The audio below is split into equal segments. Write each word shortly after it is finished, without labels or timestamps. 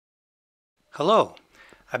Hello,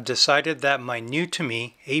 I've decided that my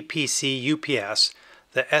new-to-me APC UPS,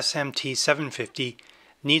 the SMT750,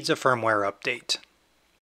 needs a firmware update.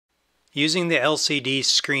 Using the LCD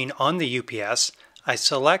screen on the UPS, I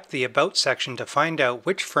select the About section to find out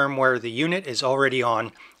which firmware the unit is already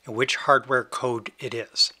on and which hardware code it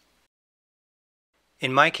is.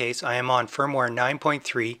 In my case, I am on firmware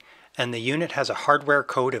 9.3 and the unit has a hardware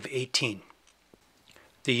code of 18.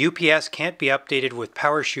 The UPS can't be updated with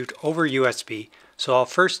PowerShoot over USB, so I'll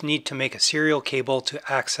first need to make a serial cable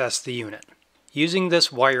to access the unit. Using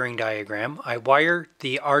this wiring diagram, I wire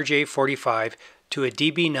the RJ45 to a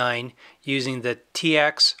DB9 using the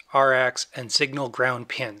TX, RX, and signal ground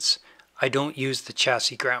pins. I don't use the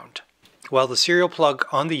chassis ground. While the serial plug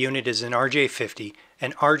on the unit is an RJ50,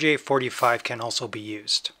 an RJ45 can also be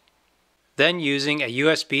used. Then using a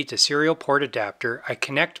USB to serial port adapter, I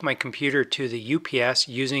connect my computer to the UPS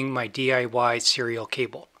using my DIY serial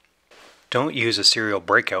cable. Don't use a serial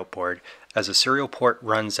breakout board, as a serial port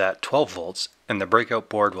runs at 12 volts and the breakout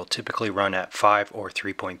board will typically run at 5 or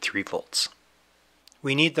 3.3 volts.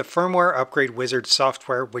 We need the Firmware Upgrade Wizard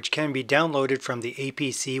software, which can be downloaded from the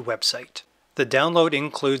APC website. The download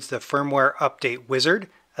includes the Firmware Update Wizard,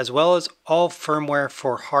 as well as all firmware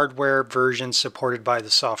for hardware versions supported by the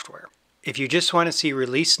software. If you just want to see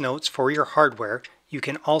release notes for your hardware, you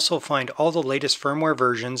can also find all the latest firmware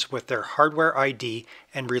versions with their hardware ID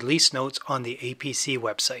and release notes on the APC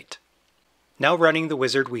website. Now running the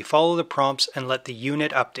wizard, we follow the prompts and let the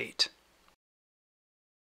unit update.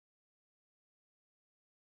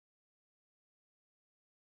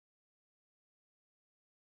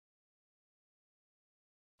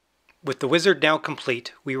 With the wizard now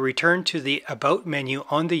complete, we return to the About menu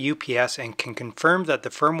on the UPS and can confirm that the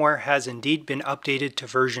firmware has indeed been updated to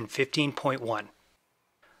version 15.1.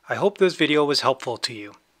 I hope this video was helpful to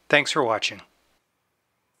you. Thanks for watching.